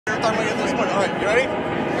All right, you ready?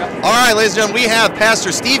 All right, ladies and gentlemen, we have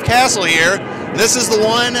Pastor Steve Cassell here. This is the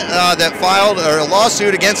one that filed a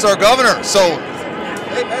lawsuit against our governor. So,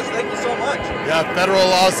 hey, Pastor, thank you so much. Yeah, federal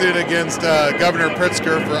lawsuit against Governor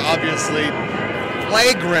Pritzker for obviously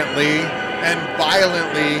flagrantly and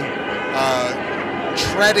violently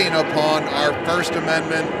treading upon our First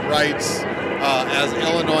Amendment rights as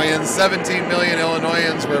Illinoisans. 17 million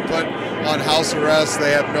Illinoisans were put on house arrest.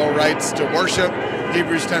 They have no rights to worship.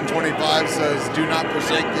 Hebrews 10:25 says, "Do not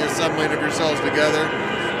forsake the assembling of yourselves together."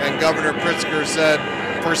 And Governor Pritzker said,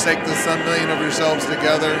 "Forsake the assembling of yourselves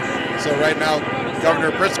together." So right now,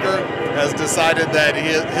 Governor Pritzker has decided that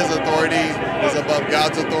his authority is above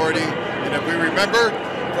God's authority. And if we remember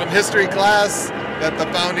from history class that the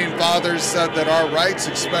Founding Fathers said that our rights,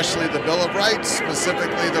 especially the Bill of Rights,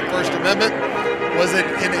 specifically the First Amendment, was an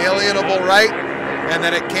inalienable right and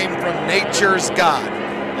that it came from nature's God.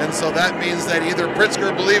 And so that means that either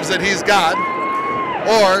Pritzker believes that he's God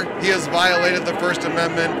or he has violated the First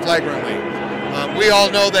Amendment flagrantly. We all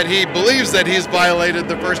know that he believes that he's violated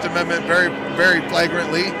the First Amendment very, very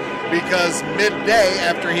flagrantly, because midday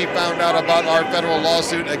after he found out about our federal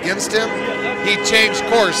lawsuit against him, he changed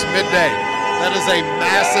course midday. That is a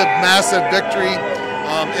massive, massive victory.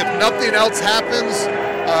 If nothing else happens,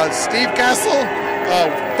 Steve Cassell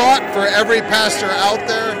fought for every pastor out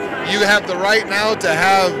there. You have the right now to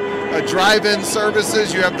have drive-in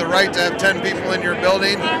services. You have the right to have 10 people in your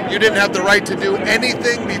building. You didn't have the right to do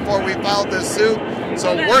anything before we filed this suit.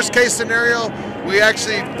 So worst case scenario, we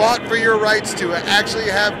actually fought for your rights to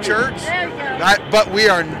actually have church, but we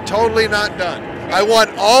are totally not done. I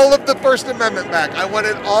want all of the First Amendment back. I want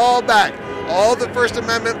it all back. All the First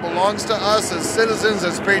Amendment belongs to us as citizens,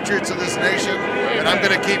 as patriots of this nation, and I'm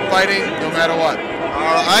going to keep fighting no matter what.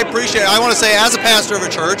 I appreciate it. I want to say, as a pastor of a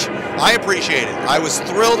church, I appreciate it. I was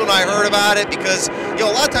thrilled when I heard about it because, a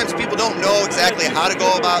lot of times people don't know exactly how to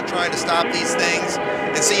go about trying to stop these things.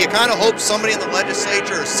 And so you kind of hope somebody in the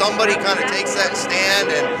legislature or somebody kind of takes that stand.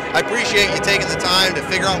 And I appreciate you taking the time to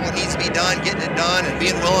figure out what needs to be done, getting it done, and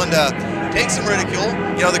being willing to take some ridicule.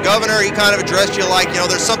 The governor, he kind of addressed you like,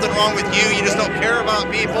 there's something wrong with you. You just don't care about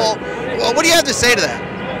people. Well, what do you have to say to that?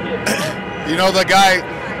 The guy,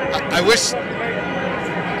 I wish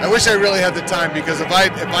I really had the time, because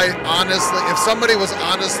if somebody was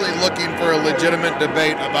honestly looking for a legitimate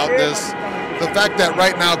debate about this, the fact that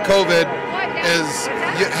right now COVID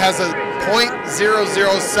has a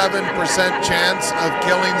 0.007% chance of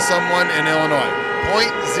killing someone in Illinois.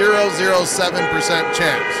 0.007%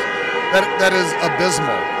 chance. That is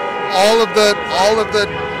abysmal. All of the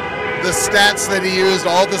stats that he used,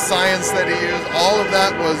 all the science that he used, all of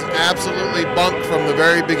that was absolutely bunk from the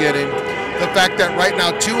very beginning. The fact that right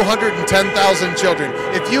now 210,000 children,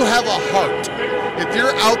 if you have a heart, if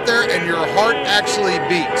you're out there and your heart actually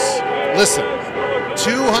beats, listen,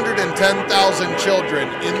 210,000 children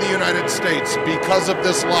in the United States, because of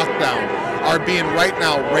this lockdown, are being right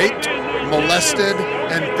now raped, molested,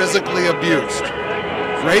 and physically abused.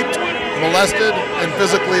 Raped, molested, and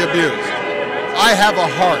physically abused. I have a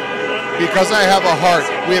heart. Because I have a heart,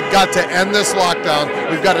 we have got to end this lockdown.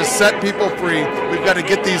 We've got to set people free. We've got to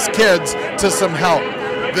get these kids to some help.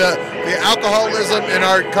 The alcoholism in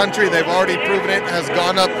our country, they've already proven it, has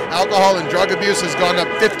gone up. Alcohol and drug abuse has gone up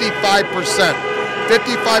 55%.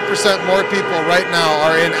 55% more people right now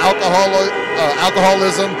are in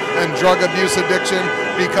alcoholism and drug abuse addiction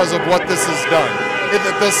because of what this has done.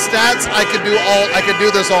 The stats, I could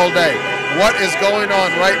do this all day. What is going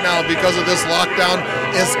on right now because of this lockdown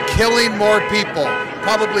is killing more people,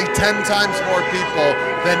 probably 10 times more people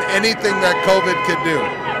than anything that COVID could do.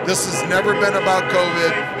 This has never been about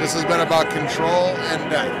COVID. This has been about control and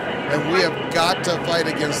death. And we have got to fight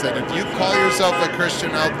against that. If you call yourself a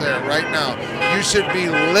Christian out there right now, you should be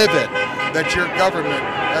livid that your government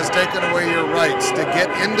has taken away your rights to get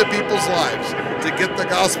into people's lives, to get the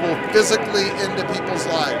gospel physically into people's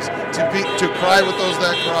lives, to cry with those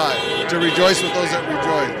that cry, to rejoice with those that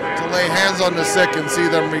rejoice, to lay hands on the sick and see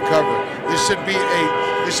them recover. This should be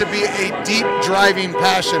a deep driving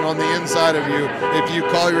passion on the inside of you if you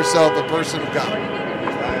call yourself a person of God.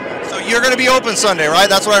 So you're going to be open Sunday, right?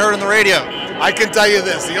 That's what I heard on the radio. I can tell you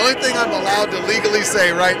this. The only thing I'm allowed to legally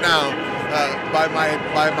say right now, by my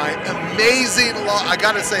amazing law, I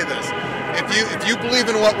got to say this. If you believe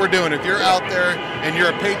in what we're doing, if you're out there and you're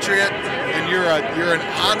a patriot and you're an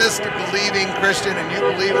honest, believing Christian and you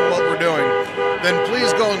believe in what we're doing, then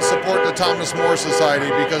please go and support the Thomas More Society,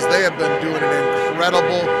 because they have been doing an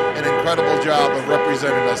incredible job of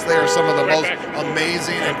representing us. They are some of the most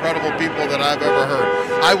amazing, incredible people that I've ever heard.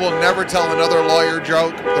 I will never tell another lawyer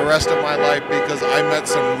joke the rest of my life, because I met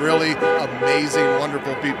some really amazing,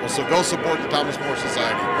 wonderful people. So go support the Thomas More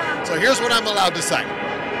Society. So here's what I'm allowed to say.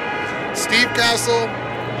 Steve Cassell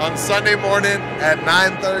on Sunday morning at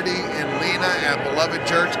 9:30 in Lena at Beloved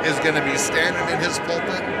Church is going to be standing in his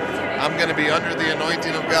pulpit. I'm going to be under the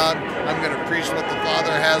anointing of God. I'm going to preach what the Father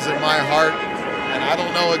has in my heart. And I don't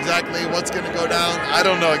know exactly what's going to go down. I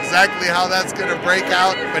don't know exactly how that's going to break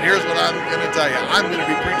out. But here's what I'm going to tell you. I'm going to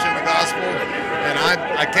be preaching the gospel. And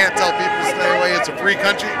I can't tell people to stay away. It's a free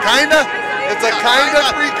country. Kinda. It's a kind of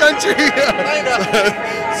free country.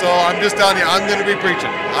 So I'm just telling you, I'm going to be preaching.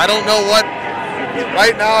 I don't know what.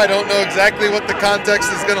 Right now, I don't know exactly what the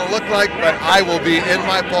context is going to look like, but I will be in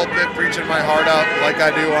my pulpit preaching my heart out like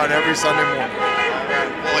I do on every Sunday morning.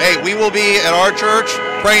 Well, hey, we will be at our church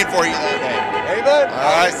praying for you that day. Amen. All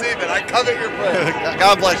right. I receive it. I covet your prayer.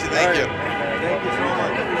 God bless you. Thank you.